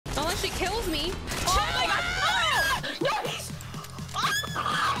Unless she kills me. Oh my god! Oh! Nice!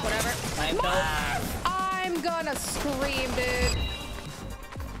 Whatever. I'm gonna scream, dude.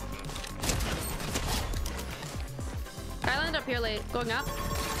 I landed up here late. Going up.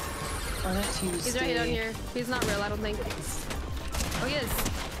 On a Tuesday. He's right down here. He's not real, I don't think. Oh, he is.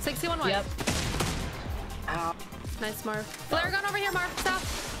 61 white. Yep. Ow. Nice, Marv. Flare gun over here, Marv. Stop.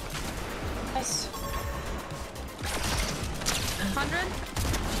 Nice. 100.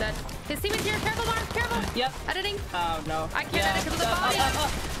 Dead. His teammate's here. Careful, Marv. Careful. Yep. Editing. Oh, no. I can't edit because of the body.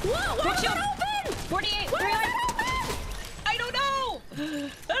 Whoa, why is that open? 48. Why is that open? I don't know.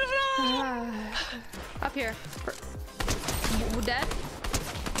 I don't know. Up here. Dead?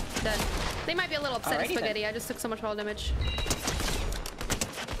 Dead. They might be a little upset at spaghetti. I just took so much fall damage.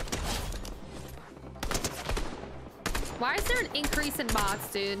 Why is there an increase in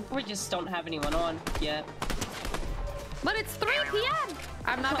bots, dude? We just don't have anyone on yet. But it's 3 p.m.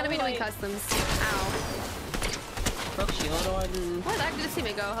 I'm not gonna be doing customs. Ow. Broke shield on. Where the heck did this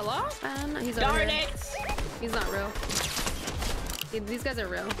teammate go? Hello? He's over Darn here. it! He's not real. These guys are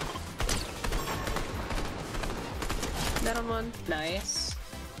real. Dead on one. Nice.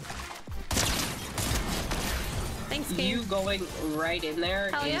 Thanks, King. You going right in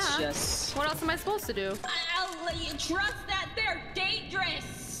there is just... What else am I supposed to do? I'll let you trust that they're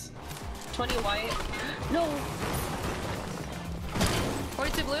dangerous. 20 white. No.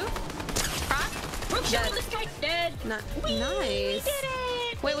 42 blue. Crack. Broke shield on this guy. Dead. Nice. We did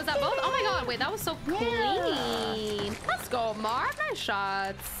it. Wait, was that both? Oh my god, wait, that was so clean. Let's go, Marv. Nice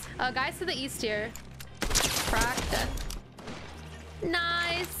shots. Guys to the east here. Crack. Dead.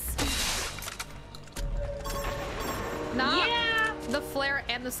 Nice. Not the flare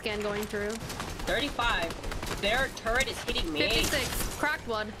and the scan going through. 35. Their turret is hitting me. 56. Cracked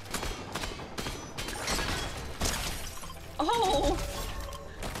one. Oh.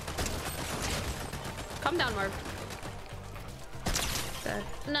 Come down, Marv. Dead.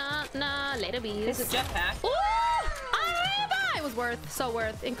 Nah, later bees. It's a jetpack. Ooh! It was worth. So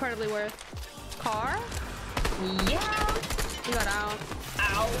worth. Incredibly worth. Car? Yeah. You got out.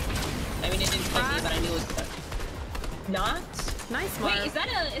 Ow. I mean, it didn't hit me, but I knew it was not. Nice, Marv. Wait, is that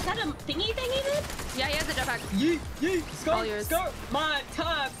a thingy even? Yeah, he has a jetpack. Yee, All yours. skirt. My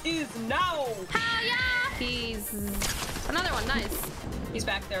time is now. Hell yeah! He's another one. Nice. He's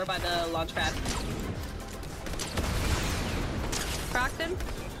back there by the launch pad. Cracked him.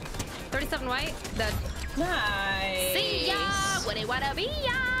 37 white. Dead. Nice. See ya! What it wanna be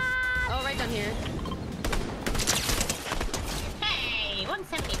ya! Oh, right down here. Hey,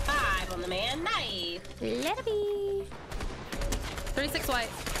 175 on the man. Nice. Let it be. 36 white.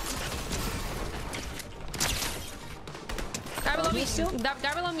 Guy below me.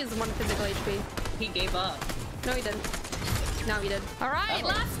 Guy below me is 1 physical HP. He gave up. No, he didn't. Now he did. All right,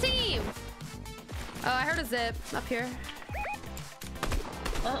 last team. Oh, I heard a zip up here.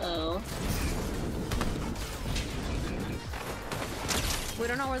 Uh-oh. We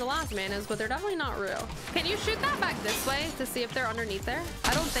don't know where the last man is, but they're definitely not real. Can you shoot that back this way to see if they're underneath there?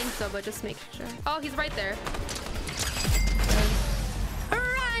 I don't think so, but just make sure. Oh, he's right there.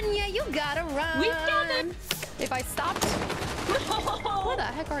 Run, yeah, you gotta run. We've done it. If I stopped. No. Where the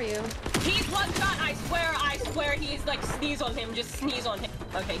heck are you? He's one shot. I swear. He's like, sneeze on him. Just sneeze on him.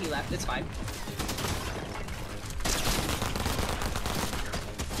 Okay, he left. It's fine.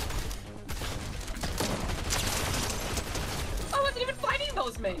 I wasn't even fighting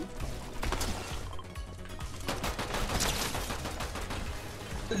those men.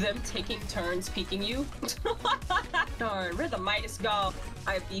 Them taking turns peeking you. Darn, where'd the Midas go?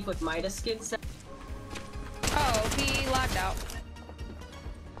 I have beef with Midas skins. Oh, he lagged out.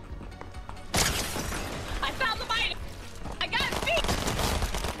 I found the Midas! I got his feet!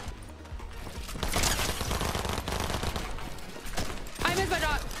 I missed my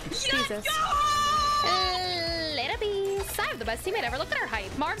shot. Jesus. Later bees. I have the best teammate ever. Look at her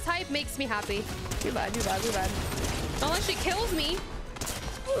hype. Marv's hype makes me happy. Too bad. Unless she kills me.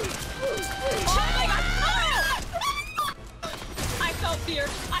 Oh my god! I felt fear.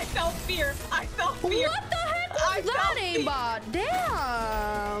 What the heck was that aimbot?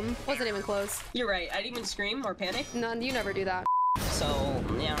 Damn. Wasn't even close. You're right. I didn't even scream or panic. None. You never do that. So,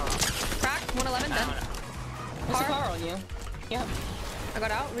 yeah. Crack. 111 then. There's a car on you. Yep. I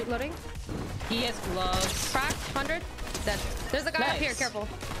got out. Reloading. He has gloves. Crack. 100. Dead. There's a guy up here. Careful.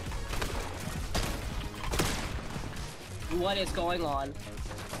 What is going on?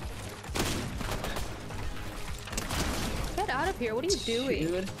 Get out of here. What are you doing?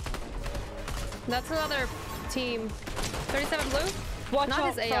 Dude. That's another team. 37 blue? Watch Not out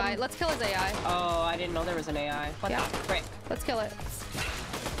his AI. Let's kill his AI. Oh, I didn't know there was an AI. What the? Great. Let's kill it.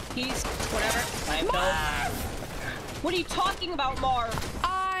 He's Whatever. I know. What are you talking about, Marv?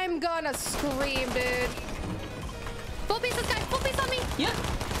 I'm gonna scream, dude. Full piece, this guy. Full piece on me. Yeah.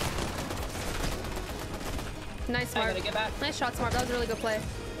 Nice, I Marv. gotta get back. Nice shot, Smart. That was a really good play.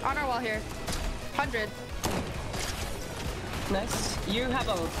 On our wall here. 100. Nice. You have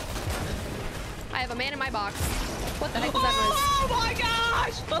a... I have a man in my box. What the heck was that noise? Oh my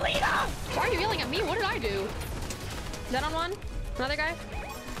gosh! Melina! Why are you yelling at me? What did I do? Dead on one. Another guy.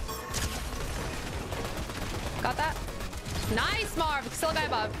 Got that. Nice, Marv. Still a guy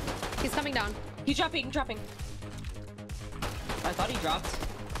above. He's coming down. He's dropping. I thought he dropped.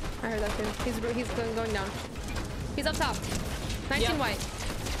 I heard that too. He's going down. He's up top. 19 Yep. white.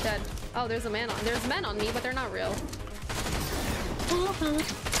 Dead. Oh, there's a man on. There's men on me, but they're not real.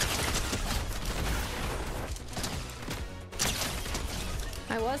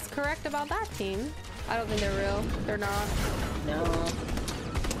 I was correct about that team. I don't think they're real. They're not. No.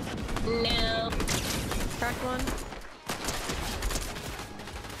 Cracked one.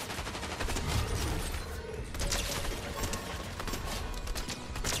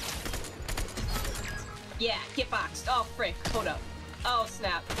 Yeah, get boxed. Oh, frick. Hold up. Oh,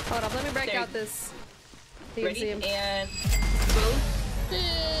 snap. Hold up. Let me break There. out this. You can see Ready? him. And boom.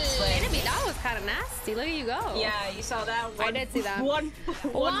 Enemy, that was kind of nasty. Look at you go. Yeah, you saw that one. I did see that. One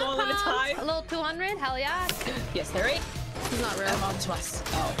wall at a time. A little 200. Hell yeah. Yes, there is. He's not real. I'm on to us.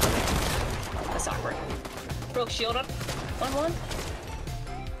 Oh. That's awkward. Broke shield up. On one.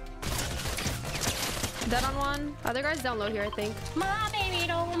 Dead on one. Other guys down low here, I think. My baby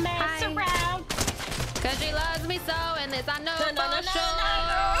don't mess around. Cause she loves me so, and this I know No. for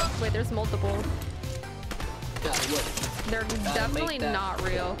sure. Wait, there's multiple. They're definitely make that. not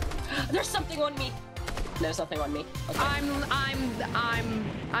real. There's something on me. There's something on me. Okay. I'm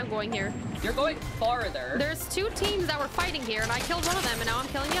going here. You're going farther. There's two teams that were fighting here, and I killed one of them, and now I'm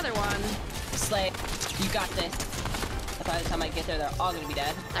killing the other one. Slay, you got this. By the time I get there, they're all gonna be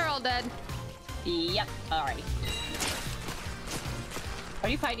dead. They're all dead. Yep. Alrighty. Are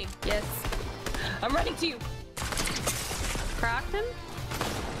you fighting? Yes. I'm running to you. Cracked him?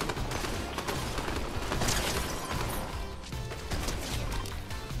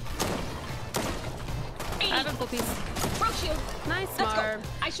 I have a full piece. Broke shield. Nice, Let's go. Marv.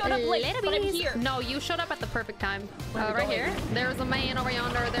 I showed up late, Little but I'm bees. here. No, you showed up at the perfect time. Where are we Right going? here. There's a man over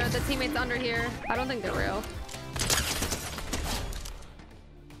yonder. There, the teammates under here. I don't think they're real.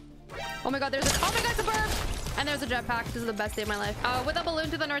 Oh my god, it's a bird! And there's a jetpack. This is the best day of my life. With a balloon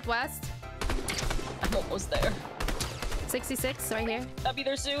to the northwest. I'm almost there. 66 right here. I'll be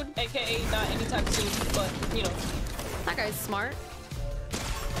there soon, aka not anytime soon, but you know. That guy's smart.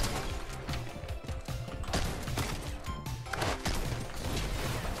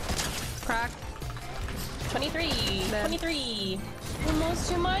 Crack. 23. Dead. 23.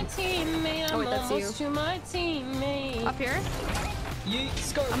 Almost to my teammate. Oh, wait, that's almost you. to my teammate. Up here. Yeet,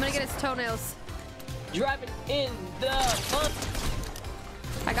 skirt. I'm gonna get his toenails. Driving in the bus.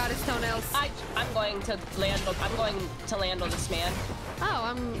 I got his toenails. I'm going to land on this man. Oh,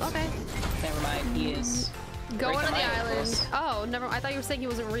 I'm okay. Never mind, he is. Going right on the behind island. us. Oh, never. I thought you were saying he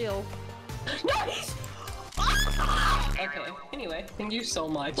wasn't real. No, he's. Okay. Anyway, thank you so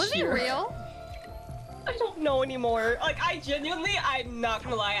much. Was he real? I don't know anymore. Like, I'm not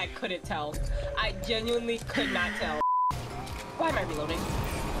gonna lie, I couldn't tell. I genuinely could not tell. Why am I reloading?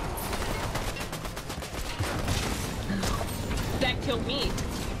 That killed me.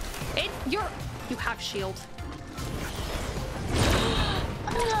 You have shield.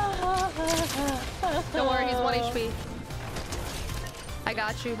 Don't worry, he's 1 HP. I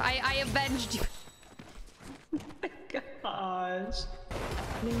got you. I avenged you. Gosh.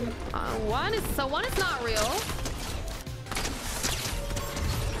 One is not real.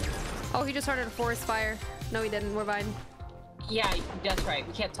 Oh, he just started a forest fire. No, he didn't. We're fine. Yeah, that's right.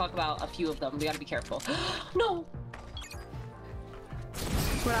 We can't talk about a few of them. We gotta be careful. No!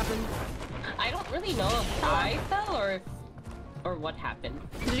 What happened? I don't really know if I fell or what happened.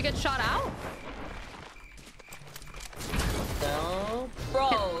 Did you get shot out? No.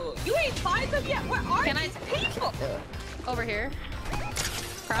 Bro, you ain't find them yet? Where are these people? Over here.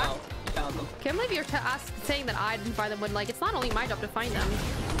 Crap. Oh, you found them. Can't believe you're saying that I didn't find them when, like, it's not only my job to find them.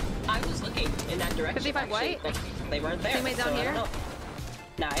 I was looking in that direction. 55 white? But they weren't there. Teammate down so I here? don't know.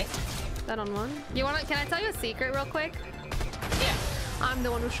 Nice. That on one. Can I tell you a secret real quick? Yeah. I'm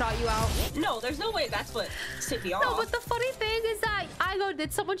the one who shot you out. No, there's no way that's what tipped me off. No, but the funny thing is that I go,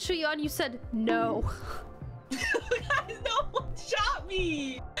 did someone shoot you out? And you said no. No one shot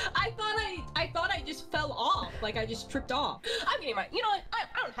me. I thought I just fell off. Like I just tripped off. I'm getting my. You know what?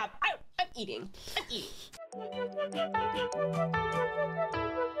 I'm eating. I'm eating.